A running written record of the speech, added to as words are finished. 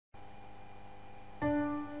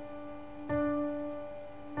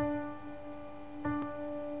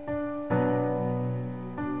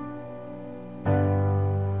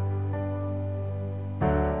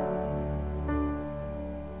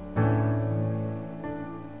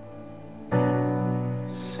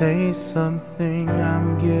Say something,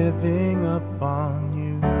 I'm giving up on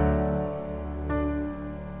you.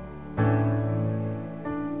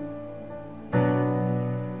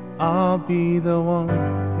 I'll be the one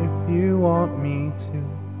if you want me to.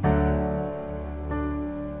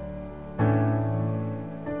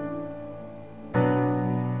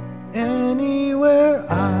 Anywhere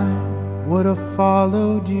I would have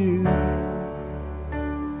followed you.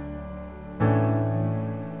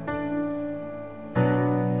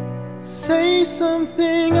 Say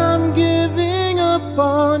something, I'm giving up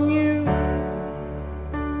on you.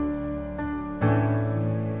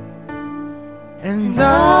 And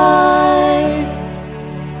I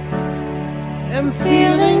am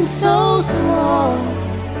feeling so small.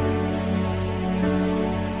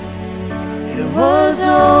 It was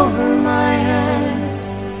over my head.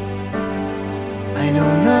 I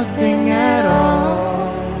know nothing at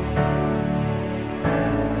all.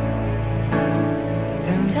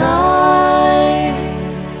 And I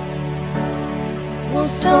will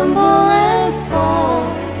stumble and fall.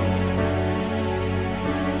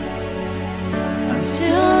 I'm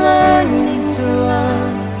still learning to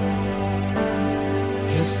love,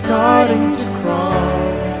 just starting to crawl.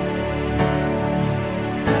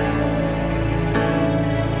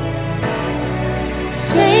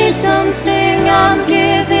 Say something, I'm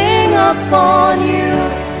giving up on you.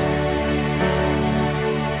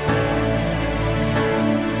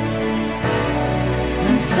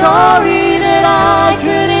 I'm sorry that I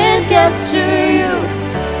couldn't get to you.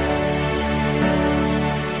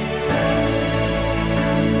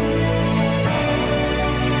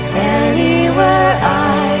 Anywhere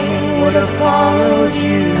I would have followed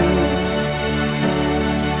you.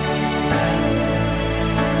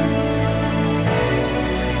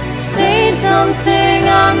 Say something,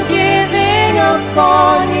 I'm giving up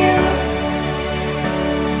on you.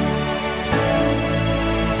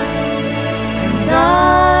 And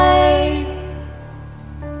I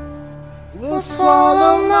will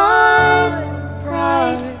swallow my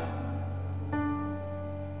pride.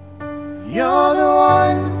 You're the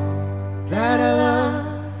one that I love,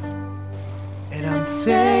 and I'm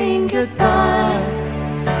saying goodbye.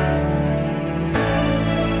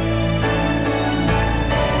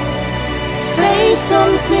 Say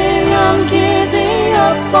something, I'm giving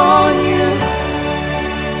up on you.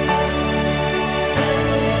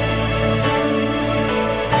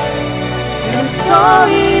 And I'm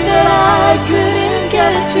sorry that I couldn't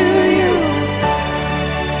get to you.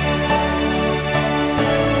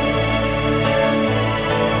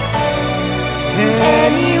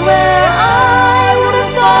 Anywhere I would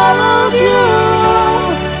have followed you.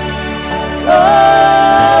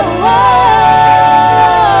 Oh, oh.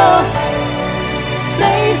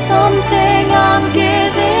 Say something, I'm